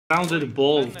Rounded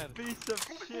ball. Piece of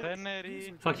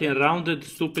shit. Fucking rounded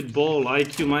stupid ball.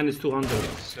 IQ minus 200.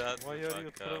 Why are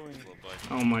you throwing?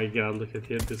 Oh my god, look at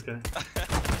here, this guy.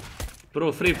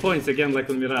 Bro, 3 points again like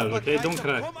on Mirage, okay? Don't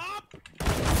cry.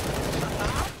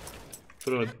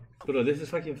 Bro, this is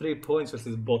fucking 3 points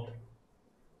versus bot.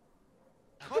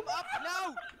 Come up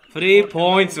now! 3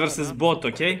 points versus bot,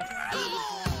 okay?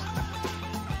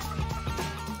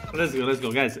 Let's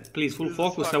go, guys. Please, full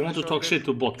focus. I want to talk shit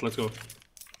to bot. Let's go.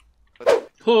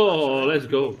 Oh, let's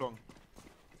go.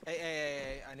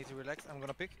 Hey, I need to relax. I'm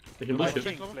gonna pick. They can push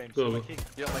it. Go.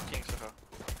 Yeah, my king, Saka.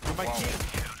 You're my king.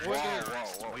 Wow.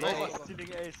 Loba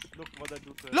stealing ace. Look what I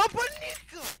do to him.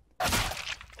 Lobanjica!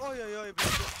 Oi, bro.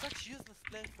 Such useless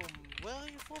players from... Where are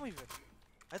you from even?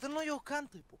 I don't know your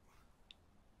country, bro.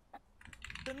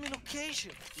 Send me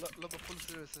location. Loba full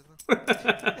serious,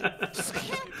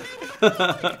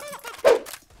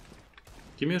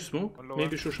 Give me a smoke.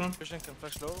 Maybe Shushan. Christian can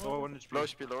flash low. Lower 1 HP. Low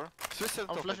HP lower. Swiss side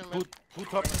I'm top. flashing mid. Two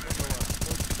top.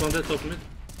 One dead top mid.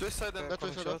 Swiss side and That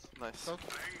way side up. nice. Top.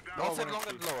 One side long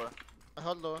and lower. I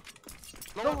hold lower.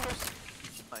 Lower first.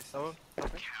 Nice. Lower.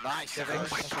 Nice. Yeah,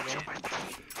 thanks.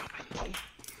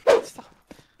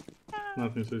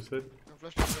 Nothing suicide. I'm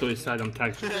flashing. Suicide, I'm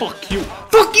tagged. Fuck you!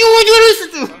 Fuck you! What do you listen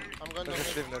to? I'm going to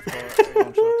Let's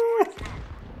go.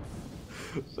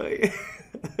 Sorry.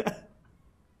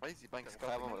 Why is he buying a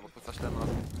scar? I'm put such damage.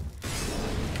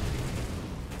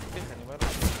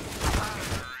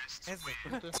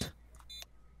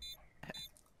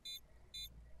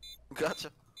 Gotcha.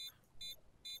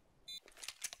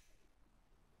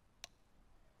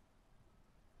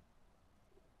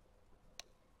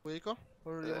 Where you go?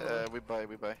 We buy, I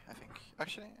think.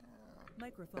 Actually,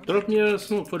 Drop me a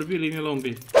smoke for the B, leave me alone,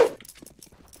 B.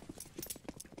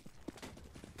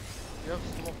 You have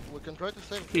smoke. We can try to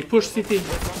save. He pushed CT.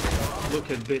 Look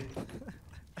at B.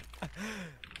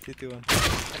 CT1.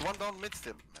 and one down mid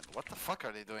still. Man, what the fuck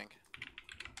are they doing?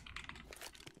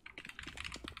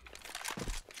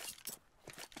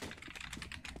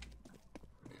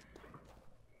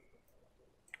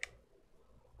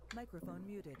 Microphone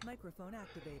muted. Microphone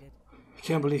activated. I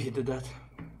can't believe he did that.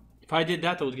 If I did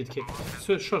that, I would get kicked.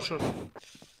 So, short.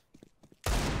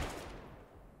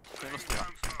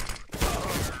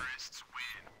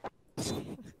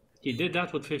 He did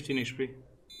that with 15 HP.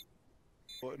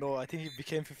 Oh, no, I think he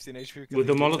became 15 HP. With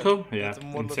the Molotov? Yeah, the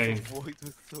Molotov insane. void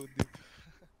was so deep.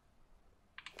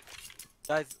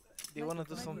 Guys, do you wanna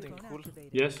do something cool?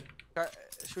 Yes?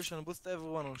 Shushan, boost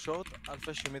everyone on short. I'll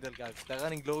flash you middle, guys. They're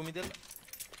running low middle.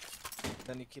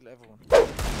 Then you kill everyone.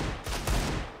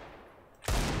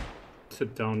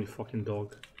 Sit down, you fucking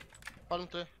dog.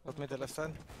 Not middle, left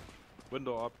side.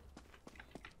 Window up.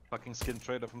 Fucking skin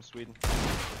trader from Sweden.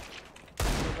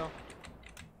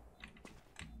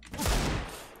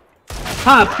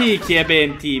 Ha, picchia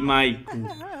B1T, Maiku.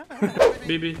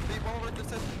 BB.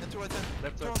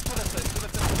 Left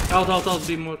side. Out,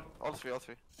 be more. All three.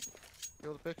 You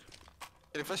will pick.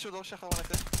 Can you flash your door, Shekha, one like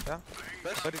this? Yeah.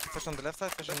 Flash? Ready to flash on the left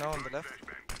side, flashing now on the left.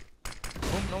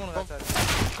 Boom, no one on the right side.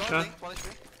 Car, link, 1 HP.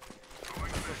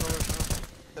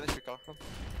 10 HP car.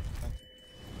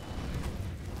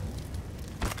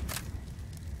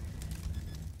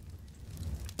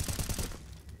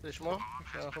 יש more?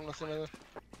 שאנחנו מנסים אין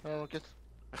לנו קיט.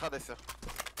 1-10.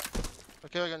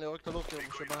 חכה רגע, אני הורג את הלוק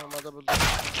שבא מהדאבל.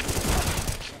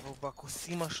 הוא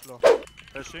בכוסימה שלו.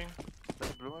 Flashing.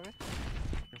 Flash blue maybe?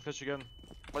 You flash again.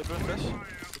 Why blue flash?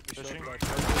 Flashing.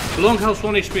 Long house,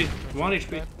 1 HP. 1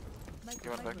 HP.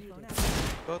 Give one back.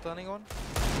 Go turning one.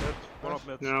 Mid. One up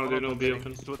mid. No, they don't be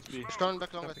open. He's towards B. He's coming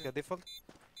back long, I think. Default.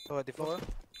 Go default.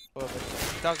 Go back.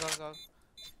 Down.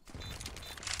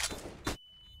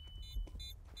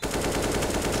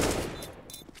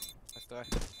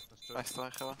 Nice try,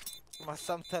 Shekha. מה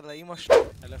שמת על האמא שלו?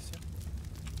 I left you.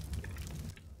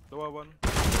 Lower one.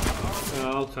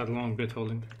 Outside long, bit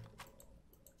holding.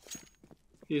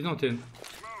 He's not in.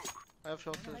 I have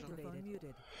short vision. Microphone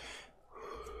muted.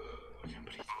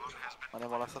 On est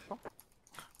bon là, ça fait?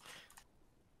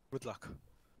 Good luck.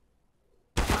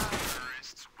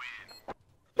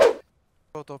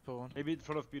 Go top one. Maybe in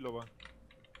front of B lower.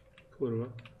 Kurwa,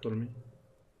 for me.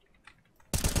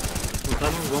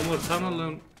 One more tunnel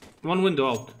and one window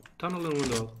out. Tunnel and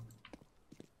window out.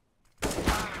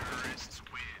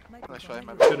 Nice try,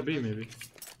 maybe. Could be maybe.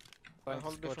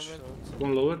 Hold me from mid.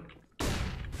 One lower.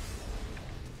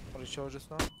 Only show just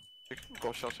now.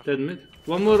 Go short, Shekha. Dead mid.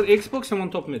 One more Xbox and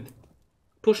one top mid.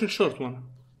 Pushing short one.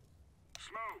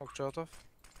 Walk short off.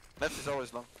 Left is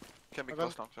always long. Can be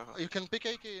close long, Shekha. You can pick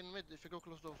AK in mid if you go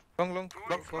close door. Long.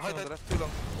 Hide On the it. left. Too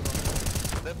long.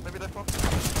 Maybe left one.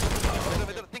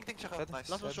 Middle. Think, Shekha. Nice.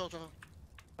 Last one short.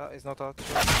 He's not out.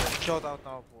 Short out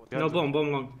now. No bomb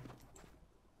long.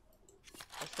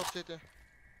 I stopped CT.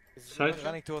 He's Side?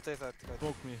 running towards A side.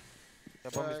 Smoke me.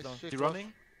 Yeah, bomb is down. He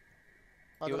running?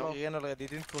 I don't know. He ran already. He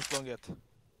didn't cross long yet.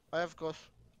 I have cross.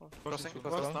 Crossing, to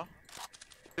cross long. now.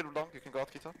 Still long, you can go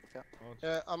out, Kita. Yeah.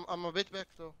 Yeah, I'm a bit back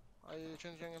though. I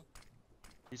changed angle.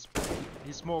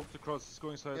 He smoked across, he's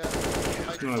going side.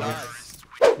 Yeah. No, Nice.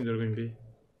 they're going B.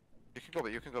 You can go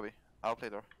B, you can go B. I'll play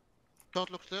door. Short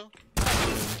looks clear.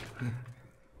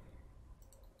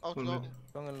 Out Full low. mid.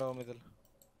 Long and low middle.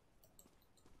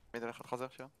 Midden gaat gazer,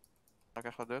 ja.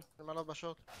 Oké, gaat deur. I'm not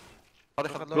short. Oh, die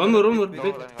gaat Low, One more, big,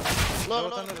 bit. Low,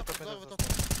 top.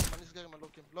 Man is getting my low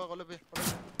team. Low, roll B.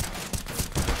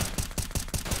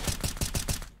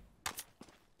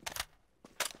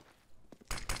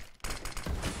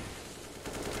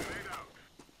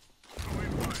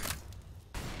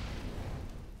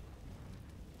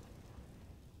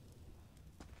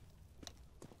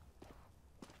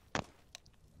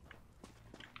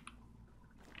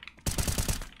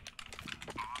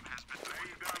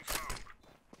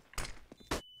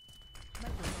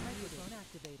 Microphone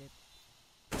activated.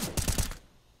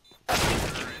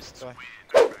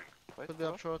 Wait, Could be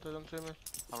up short, I don't see me.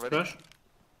 I'm ready. Rush.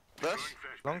 Rush.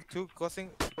 Long, two, crossing.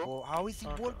 Oh, how is he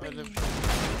wall banging?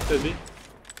 Dead B.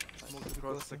 Smoked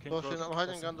across, the king Crossing, cross. I'm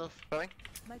hiding Gandalf.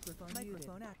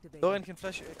 Microphone activated. Low end can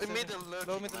flash. In middle,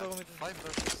 Low middle, low middle. 5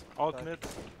 lurks. Out mid.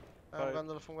 Five.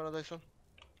 Gandalf, I'm gonna die soon.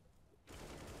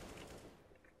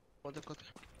 What the cut?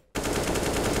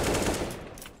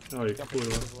 Oj,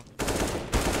 kurwa.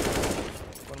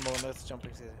 One more, let's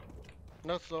jumping CT.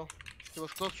 Not slow. He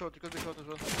was close short, he could be short as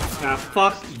well. Ah,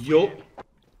 fuck you.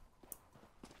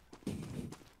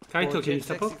 Kaito, can you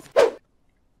step up?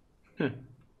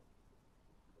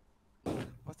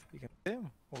 What? You can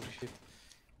damn. Holy shit.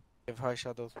 You have high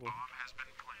shadows, bro.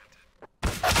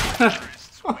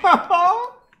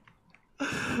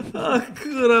 Oh,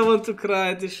 kurwa, I want to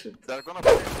cry this shit. They're gonna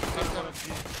play.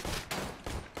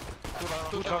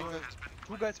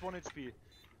 Two guys, 1 HP.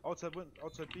 Outside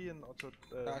B and outside.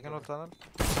 I cannot tunnel.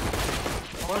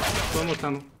 One more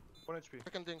tunnel. 1 HP.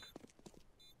 Second dink.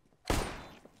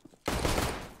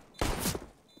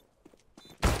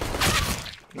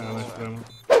 Nah, nice grandma.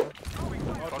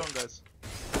 Out long, guys.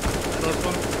 Short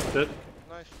one, dead.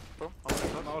 Nice. Bro,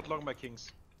 I'm out long by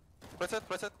kings. press it.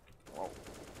 Wow.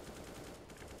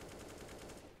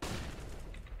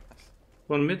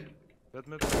 One mid. Dead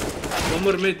mid. One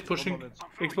more mid, pushing. One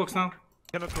more Xbox now.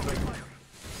 Cannot go back.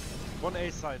 1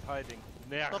 A side, hiding.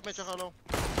 Stop met je hallo.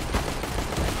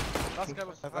 Last guy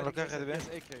was Even hiding. elkaar redden, Yes,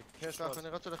 AK. Cash Ga last. van de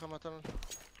ratten liggen met tunnel.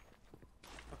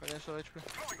 Oké, jij is zo HP.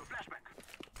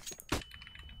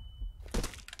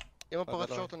 Iemand Oh, parat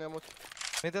dat short en jij moet.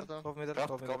 Middel, Dan. of middel, Ja,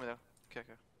 of middel. kom je Kijk.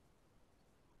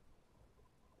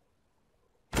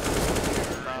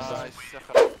 Nice. Ja,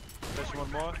 ga. There's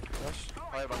one more.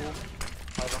 Hij wacht.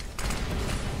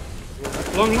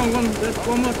 Long, dead,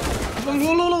 one more.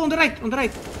 Long, on the right.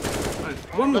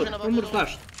 Nice. One more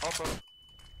flash. Open.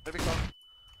 Heb ik dan.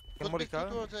 Can molly car?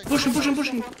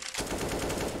 Pushing.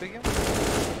 Big him?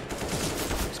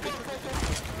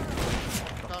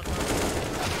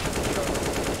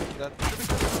 That.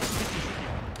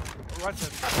 Right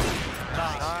side.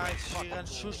 Nice, Shiran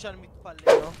Shushan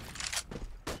מתפלל.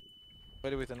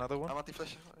 Ready with another one? Hij maakt die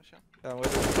flesje. Yeah, I'm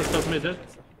ready. First shot mid dead.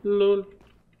 Lol.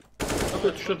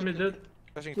 Good shot mid dead.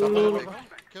 Flashing Lol. top.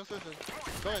 Kill station.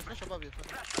 Sorry, flash above you.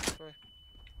 Sorry.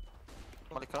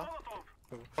 Malika.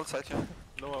 Hold side, ja.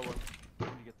 Lower one.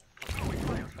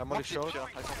 I'm molly short. Ja,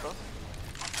 hij is on cross.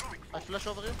 I flash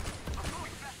over you.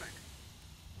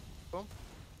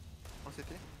 On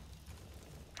city.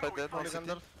 Right dead, on Only city.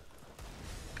 Gandalf.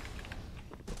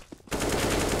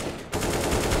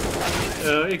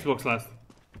 Xbox last.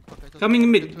 Okay, that's Coming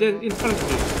good. mid, dead in front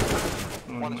of you.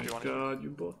 Oh One my HP, one god, you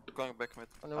bot. Going back mid.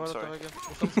 And you I'm want to sorry. again.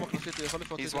 Some smoke in city. Holy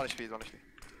for He's city. 1 HP, he's 1 HP.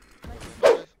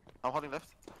 Guys, I'm holding left.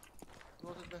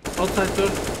 what is there? Outside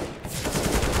door.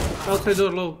 Outside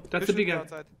door low. That's the big guy.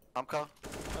 Outside. I'm car.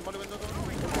 I'm only window door.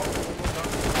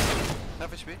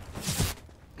 Half HP.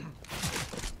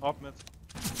 Up mid.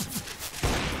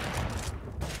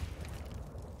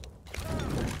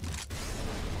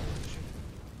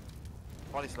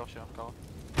 One is lost, ja. Car.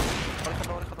 Waar gaat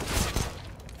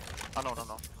Ah, no.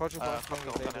 Got you back Gaat from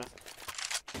op, the ja. table.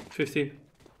 15.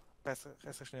 Ga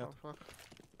straks niet Oh, op. fuck.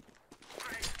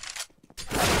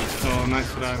 Oh, nice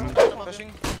try man.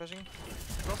 Flashing.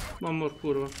 One more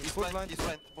kurwa. He's blind.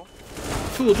 Bom.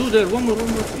 Two there, one more.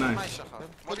 Nice. Nice, Shaka.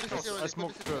 Go to city already. I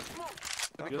smoked first.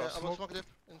 Yeah, I will smoke dip.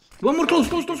 One more close.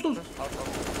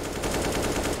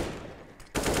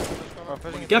 Out.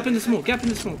 flashing it. Gap in the smoke, gap in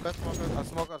the smoke. I'll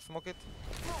smoke it.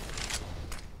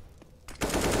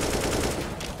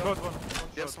 Short one.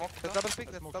 Yeah, smoke. Let's double pick,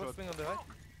 let's Smoke double shot. swing on the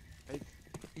right.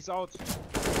 He's out.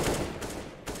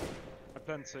 I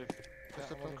plant safe. Yeah,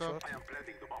 I'm holding short.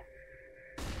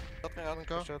 Shot me out.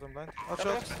 Push short on blind.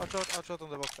 Out short on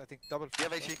the box, I think. Double. Yeah,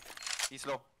 wait, he's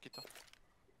low. Kita.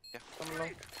 Yeah. Come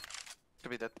along.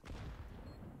 Should be dead.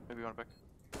 Maybe one back.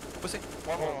 Pussy.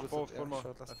 One One more. more, both, Yeah, one more,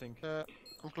 short last. I think.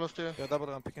 I'm close to you. Yeah, double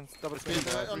ramp, picking. Double Speed,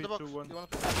 swing. on the Three, box. two, one. You wanna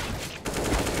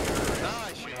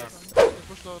Nice shit.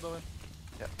 push lower though?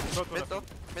 Yeah. Short one, I Mid out.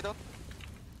 think. Mid out.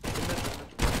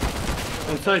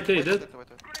 On site A, dead. Wait.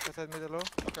 Right side middle low.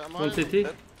 Okay, I'm One on. city.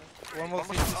 One more One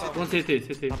more city. city. One city,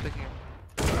 city. I'm taking him.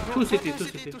 Two city, Two two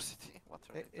city. city. Two city. What?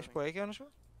 Ești pe aici, nu știu?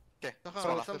 Okay. Dan Zo, gaan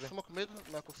we wacht some even. smoke mid,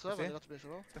 maar op server, Oké. dat is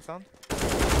wel. Zeg staan.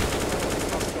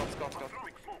 Scout.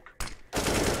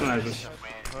 Nice. Nice,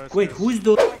 Wait, nice. who is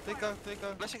the... Take out.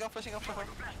 Flashing up.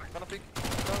 Gonna pick.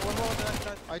 One more on the right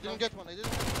side. I didn't get one, I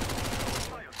didn't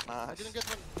Nice. get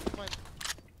one. Mine.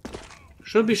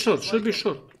 Should be short, should be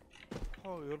short.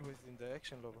 Oh, you're always in the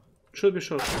action, Loba. Should be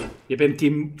short. Jebem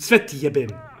team... Sveti jebem.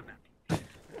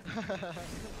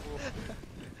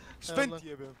 Spent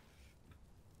je bent.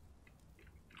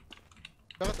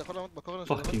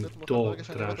 Fucking dog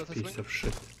trash piece of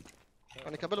shit.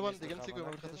 אני אקבל one, דיגן סיכוי מה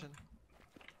בלחת השני.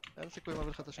 אין סיכוי מה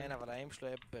בלחת השני. אין, אבל האם שלו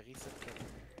היה בריסט כזה.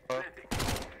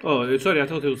 Oh, sorry, I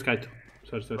thought it was Kaito.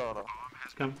 Sorry. No.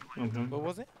 Come, I'm coming. What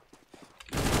was it?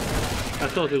 I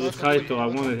thought it was Kaito, I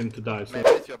wanted him to die, so... Maybe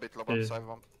it's you a bit low, but Yeah. so I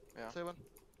won't. Yeah. Say one.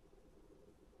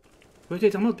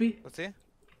 Wait, I'm not B. Let's see.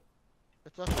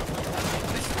 It's last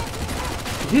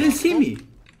He didn't see me!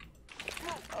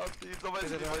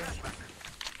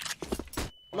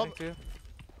 Running clear.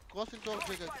 crossing door,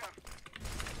 big guys.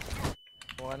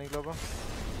 Running Loba.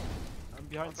 I'm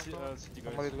behind city I'm guys.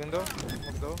 at window.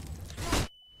 Smoke door.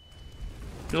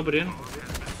 Nobody in. I'm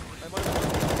on.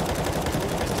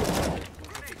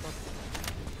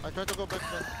 I try to go back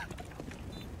first.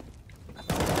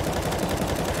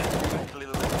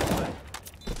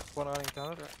 One running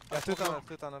tunnel. Yeah, two tunnel.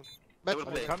 Back Double Are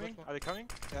they play. coming? Are they coming?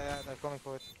 Yeah, they're coming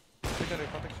for it. Secondary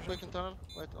contact. Back in tunnel.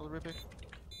 Wait, I'll repick.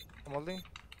 I'm holding.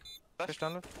 Flash. Fish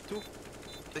tunnel.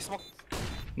 They smoked.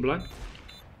 Blind.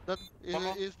 That One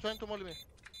more. he's trying to molly me.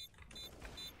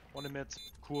 One in mid.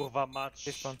 Kurva match.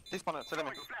 Fish one. This one, tell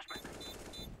me.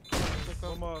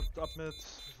 One more up mid.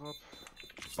 Up.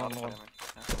 One more.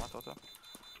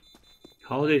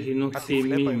 How did he not see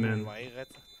me, man?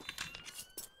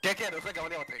 Kijk, dat is lekker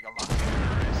wanneer wat trekken, man.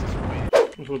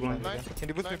 What's all blind? Nine. Can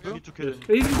you boot me I blue? need to kill him.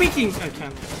 He's peeking! I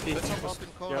can't. Let's jump out in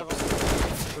corner. Yeah.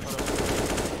 Good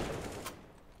job.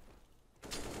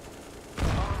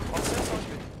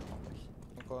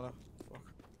 One corner. Fuck.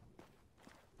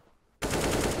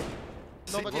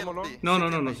 Nobody One more long.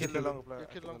 No. Kill the long player. You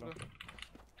kill long blue.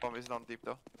 Bomb is down deep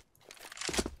though.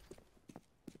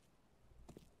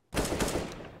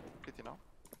 Pity now.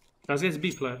 That's his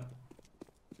B player.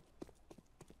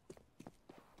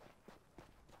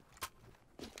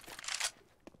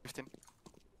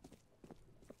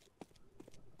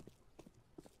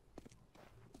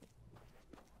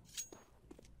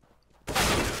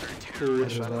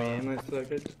 Kurwa, nice try,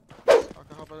 guys.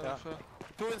 Okay, how about Yeah.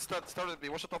 that? Two in started B,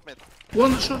 watch the top mid.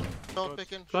 One shot. Short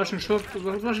picking. Flashing short,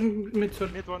 flashing mid,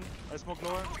 sorry. Mid one. I smoke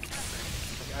lower.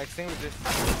 I extinguish this.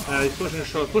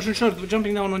 He's pushing short,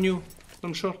 jumping down on you.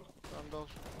 From short. I'm those.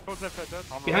 Short left side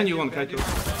dead. Behind you, one, Kaito.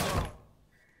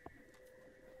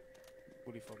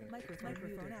 Fully fucking.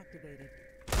 Microphone activated.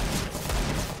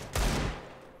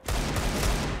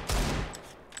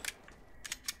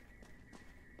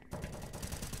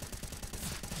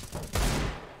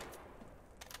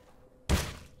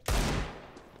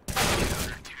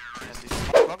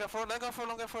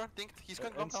 Longer for. Think he's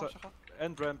going long now.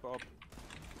 And ramp up.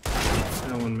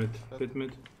 And one mid. Bit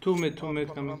mid. Two mid coming.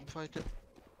 I'm fighting.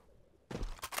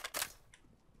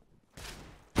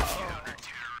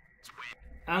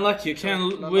 Unlucky, you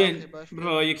can't win.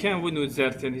 Bro, you can't win with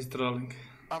Zert and he's trolling.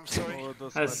 I'm sorry. Oh,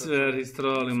 those I swear he's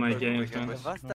trolling my games, man. Was